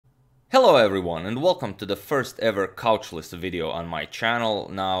Hello everyone and welcome to the first ever couchless video on my channel.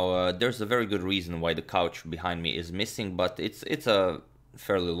 Now there's a very good reason why the couch behind me is missing, but it's a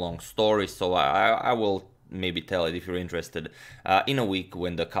fairly long story, so I will maybe tell it if you're interested in a week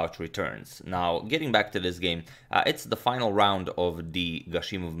when the couch returns. Now, getting back to this game, it's the final round of the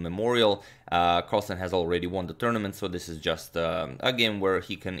Gashimov Memorial. Carlsen has already won the tournament, so this is just a game where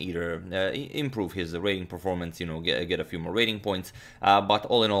he can either improve his rating performance, you know, get a few more rating points, but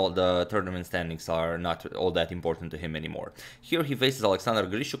all in all, the tournament standings are not all that important to him anymore. Here he faces Alexander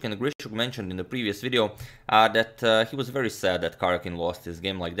Grischuk, and Grischuk mentioned in the previous video that he was very sad that Karakin lost his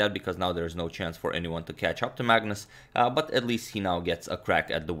game like that, because now there's no chance for anyone to catch up to Magnus, but at least he now gets a crack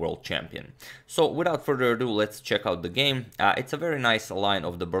at the World Champion. So without further ado, let's check out the game. It's a very nice line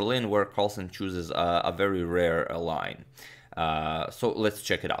of the Berlin where Carlsen chooses a very rare line. So let's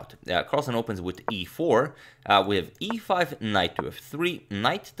check it out. Carlsen opens with e4. We have e5, knight to f3,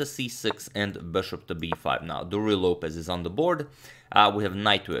 knight to c6, and bishop to b5. Now, Rzy Lopez is on the board. We have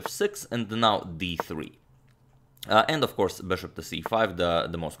knight to f6, and now d3. And of course, bishop to c5,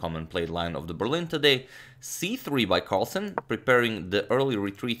 the most common played line of the Berlin today. c3 by Carlsen, preparing the early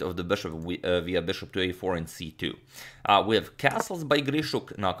retreat of the bishop via bishop to a4 and c2. We have castles by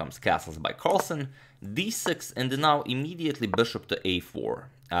Grischuk, now comes castles by Carlsen, d6, and now immediately bishop to a4.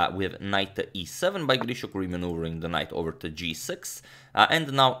 We have knight to e7 by Grischuk, remaneuvering the knight over to g6,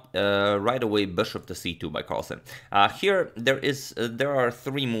 and now right away bishop to c2 by Carlsen. Here there are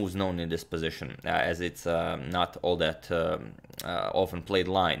three moves known in this position, as it's not all that often played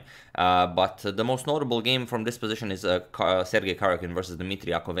line. But the most notable game from this position is Sergei Karakin versus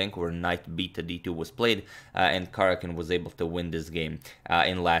Dmitry Yakovenko, where knight b to d2 was played, and Karakin was able to win this game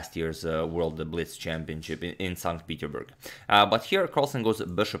in last year's World Blitz Championship in St. Petersburg. But here Carlsen goes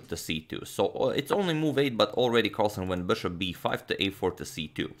bishop to c2, so it's only move 8, but already Carlsen went bishop b5 to a4 to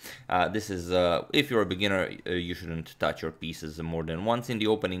c2. This is, if you're a beginner, you shouldn't touch your pieces more than once in the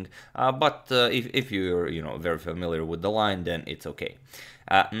opening, but if you're, you know, very familiar with the line, then it's okay.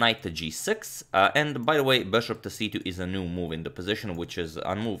 Knight to g6, and by the way, bishop to c2 is a new move in the position, which is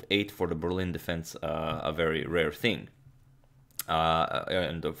on move 8 for the Berlin defense, a very rare thing.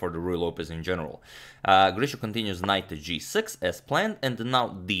 And for the Rzy Lopez in general. Grischuk continues knight to g6 as planned, and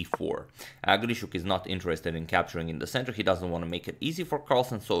now d4. Grischuk is not interested in capturing in the center. He doesn't want to make it easy for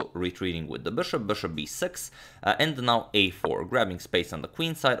Carlsen, so retreating with the bishop b6, and now a4, grabbing space on the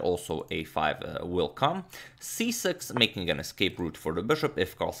queen side. Also a5 will come. c6, making an escape route for the bishop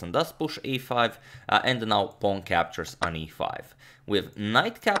if Carlsen does push a5, and now pawn captures on e5. We have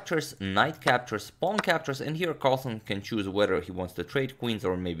knight captures, pawn captures, and here Carlsen can choose whether he wants to trade queens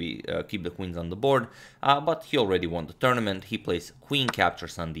or maybe keep the queens on the board, but he already won the tournament. He plays queen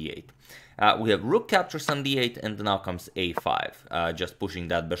captures on d8. We have rook captures on d8, and now comes a5, just pushing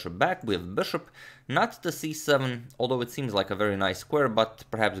that bishop back. We have bishop not to c7, although it seems like a very nice square, but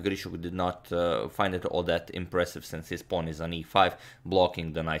perhaps Grischuk did not find it all that impressive since his pawn is on e5,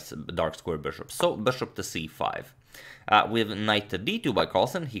 blocking the nice dark square bishop. So bishop to c5. We have knight to d2 by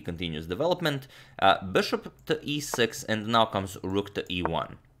Carlsen. He continues development. Bishop to e6, and now comes rook to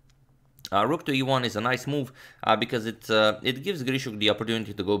e1. Rook to e1 is a nice move because it gives Grischuk the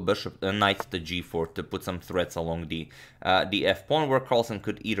opportunity to go bishop knight to g4 to put some threats along the f pawn, where Carlsen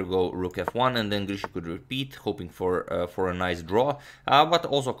could either go rook f1 and then Grischuk could repeat, hoping for a nice draw. But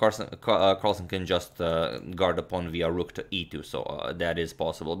also Carlsen can just guard the pawn via rook to e2, so that is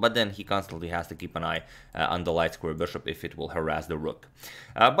possible. But then he constantly has to keep an eye on the light square bishop if it will harass the rook.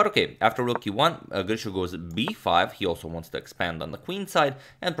 But okay, after rook e1, Grischuk goes b5. He also wants to expand on the queen side,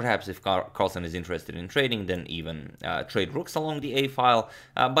 and perhaps if Carlsen is interested in trading, then even trade rooks along the a file,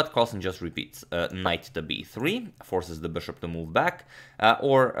 but Carlsen just repeats knight to b3, forces the bishop to move back,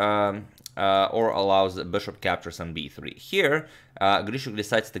 or allows bishop captures on b3. Here, Grischuk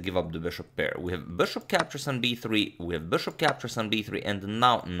decides to give up the bishop pair. We have bishop captures on b3, we have bishop captures on b3, and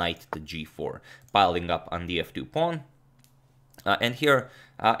now knight to g4, piling up on the f2 pawn. And here,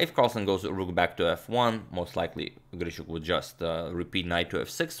 if Carlsen goes rook back to f1, most likely Grischuk would just repeat knight to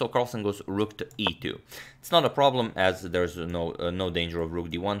f6, so Carlsen goes rook to e2. It's not a problem, as there's no danger of rook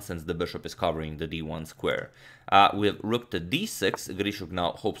d1 since the bishop is covering the d1 square. We have rook to d6. Grischuk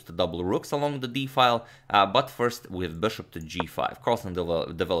now hopes to double rooks along the d file, but first we have bishop to g5. Carlsen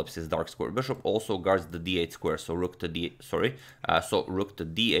develops his dark square bishop, also guards the d8 square, so rook to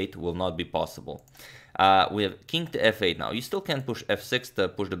d8 will not be possible. We have king to f8 now. You still can't push f6 to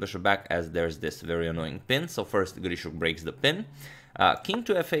push the bishop back, as there's this very annoying pin. So first Grischuk breaks the pin. King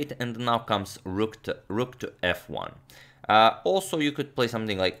to f8, and now comes rook to f1. Also, you could play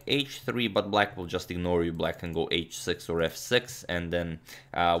something like h3, but black will just ignore you. Black can go h6 or f6, and then,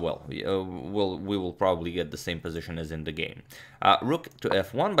 well, we will probably get the same position as in the game. Rook to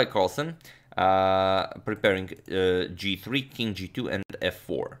f1 by Carlsen, preparing g3, king g2, and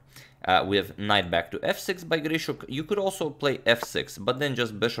f4. We have knight back to f6 by Grischuk. You could also play f6, but then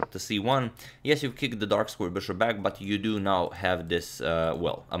just bishop to c1. Yes, you've kicked the dark square bishop back, but you do now have this,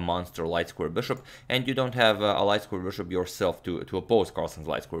 well, a monster light square bishop, and you don't have a light square bishop yourself to oppose Carlsen's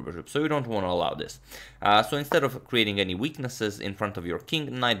light square bishop, so you don't want to allow this. So instead of creating any weaknesses in front of your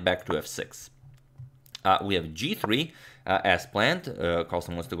king, knight back to f6. We have g3 as planned.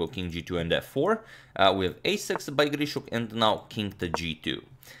 Carlsen wants to go king g2 and f4. We have a6 by Grischuk, and now king to g2.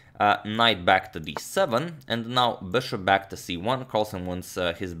 Knight back to d7, and now bishop back to c1. Carlsen wants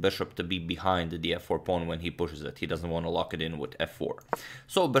his bishop to be behind the f4 pawn when he pushes it. He doesn't want to lock it in with f4.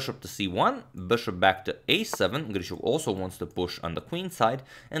 So bishop to c1, bishop back to a7. Grischuk also wants to push on the queen side,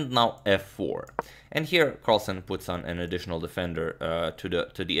 and now f4. And here Carlsen puts on an additional defender to the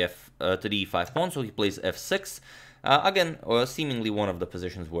e5 pawn, so he plays f6. Again, seemingly one of the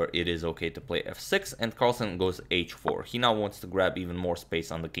positions where it is okay to play f6, and Carlsen goes h4. He now wants to grab even more space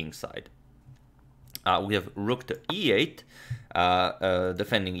on the king side. We have rook to e8,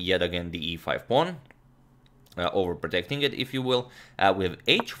 defending yet again the e5 pawn, overprotecting it, if you will. We have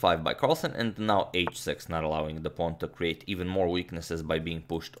h5 by Carlsen, and now h6, not allowing the pawn to create even more weaknesses by being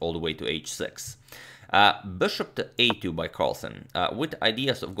pushed all the way to h6. Bishop to a2 by Carlsen, with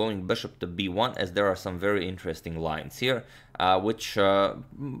ideas of going bishop to b1, as there are some very interesting lines here, which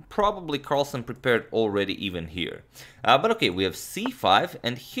probably Carlsen prepared already even here. But okay, we have c5,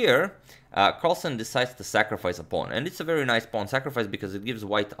 and here Carlsen decides to sacrifice a pawn, and it's a very nice pawn sacrifice because it gives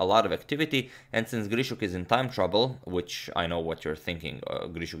white a lot of activity. And since Grischuk is in time trouble, which I know what you're thinking,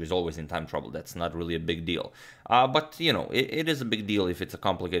 Grischuk is always in time trouble, that's not really a big deal. But you know, it is a big deal if it's a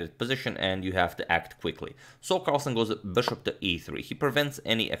complicated position and you have to act quickly. So Carlsen goes bishop to e3. He prevents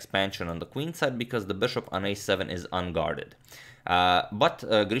any expansion on the queen side because the bishop on a7 is unguarded. But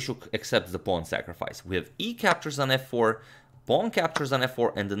Grischuk accepts the pawn sacrifice. We have e captures on f4, pawn captures on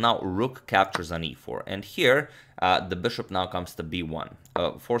f4, and now rook captures on e4. And here, the bishop now comes to b1,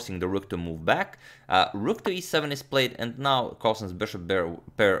 forcing the rook to move back. Rook to e7 is played, and now Carlsen's bishop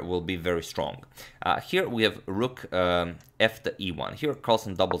pair will be very strong. Here we have rook f to e1. Here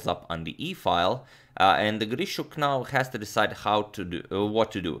Carlsen doubles up on the e file, and the Grischuk now has to decide how to do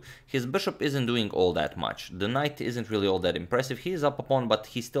what to do. His bishop isn't doing all that much. The knight isn't really all that impressive. He is up a pawn, but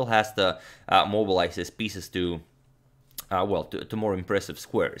he still has to mobilize his pieces to well, to more impressive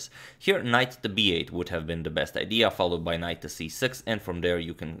squares. Here, knight to b8 would have been the best idea, followed by knight to c6, and from there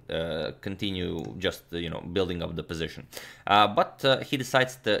you can continue just, you know, building up the position. But he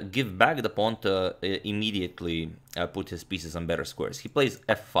decides to give back the pawn to immediately put his pieces on better squares. He plays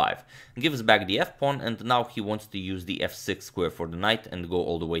f5, gives back the f pawn, and now he wants to use the f6 square for the knight and go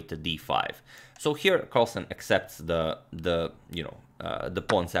all the way to d5. So here Carlsen accepts the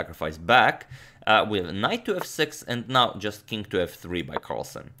pawn sacrifice back. We have knight to f6, and now just king to f3 by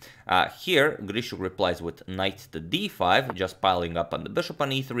Carlsen. Here Grischuk replies with knight to d5, just piling up on the bishop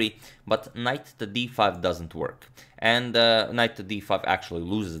on e3, but knight to d5 doesn't work. And knight to d5 actually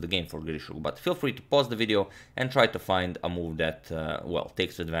loses the game for Grischuk, but feel free to pause the video and try to find a move that, well,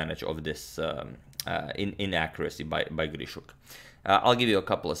 takes advantage of this inaccuracy by Grischuk. I'll give you a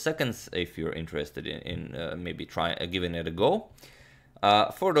couple of seconds if you're interested in maybe giving it a go.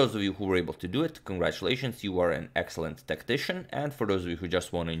 For those of you who were able to do it, congratulations, you are an excellent tactician. And for those of you who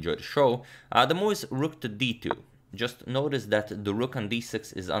just want to enjoy the show, the move is rook to d2. Just notice that the rook on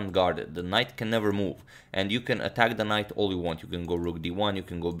d6 is unguarded. The knight can never move, and you can attack the knight all you want. You can go rook d1, you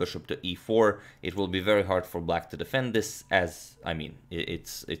can go bishop to e4. It will be very hard for black to defend this, as, I mean,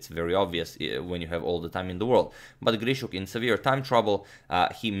 it's very obvious when you have all the time in the world. But Grischuk, in severe time trouble,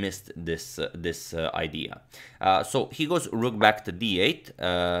 he missed this idea. So he goes rook back to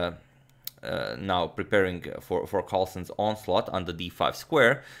d8. Now preparing for Carlsen's onslaught on the d5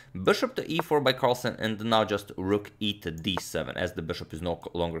 square, bishop to e4 by Carlsen, and now just rook e to d7, as the bishop is no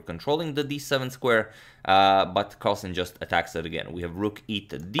longer controlling the d7 square, but Carlsen just attacks it again. We have rook e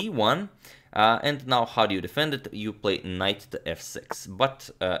to d1, and now how do you defend it? You play knight to f6, but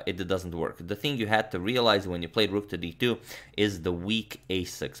it doesn't work. The thing you had to realize when you played rook to d2 is the weak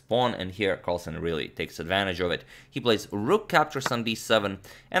a6 pawn, and here Carlsen really takes advantage of it. He plays rook captures on d7,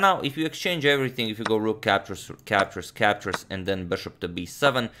 and now if you exchange everything, if you go rook captures, and then bishop to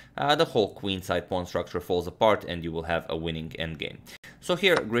b7, the whole queenside pawn structure falls apart, and you will have a winning endgame. So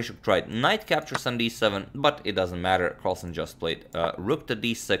here Grischuk tried knight captures on d7, but it doesn't matter. Carlsen just played rook to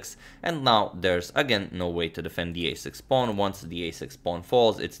d6, and now there's again no way to defend the a6 pawn. Once the a6 pawn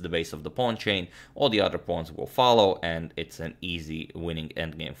falls, it's the base of the pawn chain. All the other pawns will follow, and it's an easy winning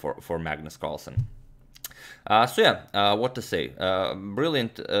endgame for Magnus Carlsen. So yeah, what to say,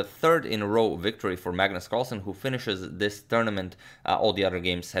 brilliant third in a row victory for Magnus Carlsen, who finishes this tournament. All the other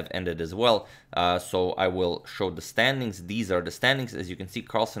games have ended as well, so I will show the standings. These are the standings. As you can see,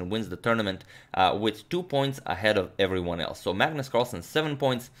 Carlsen wins the tournament with 2 points ahead of everyone else. So Magnus Carlsen 7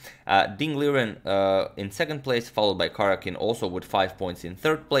 points, Ding Liren in second place, followed by Karakin also with 5 points in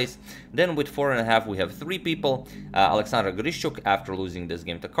third place. Then with 4.5 we have 3 people, Alexander Grischuk after losing this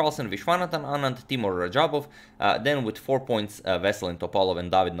game to Carlsen, Vishwanathan Anand, Timur Rajabov, then with 4 points Veselin Topalov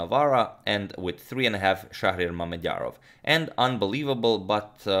and David Navara, and with 3.5 Shahrir Mamedyarov. And unbelievable,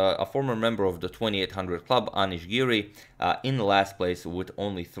 but a former member of the 2800 club, Anish Giri, in the last place with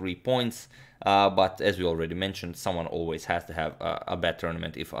only 3 points. But as we already mentioned, someone always has to have a bad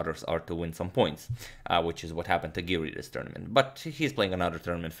tournament if others are to win some points, which is what happened to Giri this tournament. But he's playing another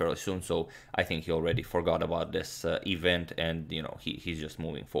tournament fairly soon, so I think he already forgot about this event, and you know, he's just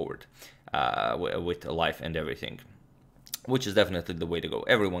moving forward with life and everything, which is definitely the way to go.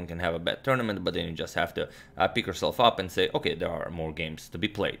 Everyone can have a bad tournament, but then you just have to pick yourself up and say, okay, there are more games to be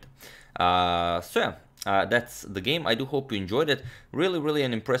played. So yeah, that's the game. I do hope you enjoyed it. Really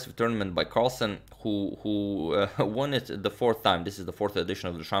an impressive tournament by Carlsen, who won it the 4th time. This is the 4th edition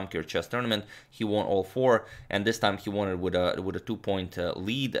of the Shamkir Chess tournament. He won all 4, and this time he won it with a 2-point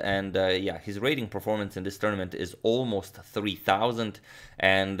lead. And yeah, his rating performance in this tournament is almost 3,000.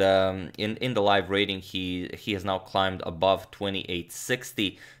 And in the live rating, he has now climbed above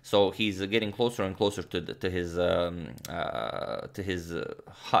 2860. So he's getting closer and closer to his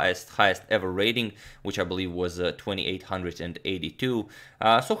highest ever rating, which I believe was 2882.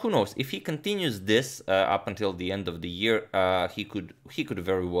 So who knows, if he continues this up until the end of the year, he could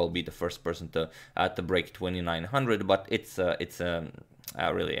very well be the first person to break 2900. But it's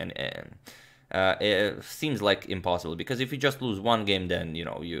really it seems like impossible, because if you just lose one game, then you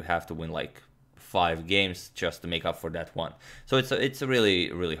know you have to win like 5 games just to make up for that one. So it's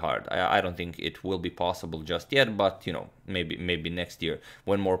really hard. I don't think it will be possible just yet, but you know, maybe next year,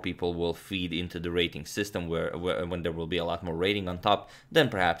 when more people will feed into the rating system, when there will be a lot more rating on top, then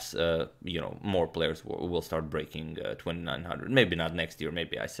perhaps you know, more players will start breaking 2900. Maybe not next year.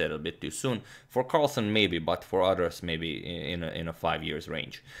 Maybe I said a bit too soon. For Carlsen maybe, but for others maybe in a 5 years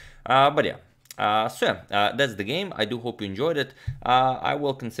range. But yeah. So yeah, that's the game. I do hope you enjoyed it. I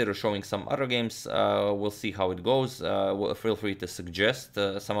will consider showing some other games. We'll see how it goes. Feel free to suggest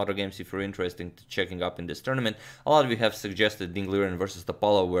some other games if you're interested in checking up in this tournament. A lot of you have suggested Ding Liren versus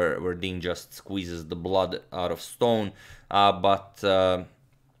Topalov, where Ding just squeezes the blood out of stone. But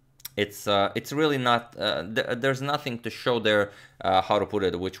it's really not. There's nothing to show there. How to put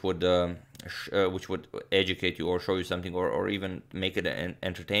it, which would educate you or show you something, or even make it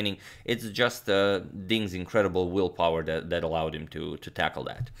entertaining. It's just Ding's incredible willpower that allowed him to tackle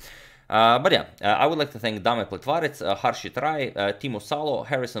that. But yeah, I would like to thank Dame Plitvarec, Harshit Rai, Timo Salo,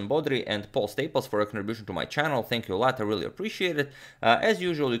 Harrison Bodri, and Paul Staples for a contribution to my channel. Thank you a lot, I really appreciate it. As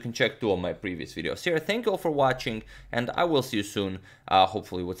usual, you can check 2 of my previous videos here. Thank you all for watching, and I will see you soon,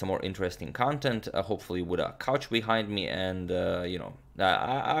 hopefully with some more interesting content, hopefully with a couch behind me, and you know,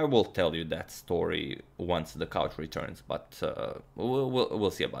 I will tell you that story once the couch returns, but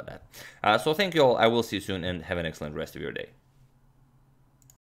we'll see about that. So thank you all, I will see you soon, and have an excellent rest of your day.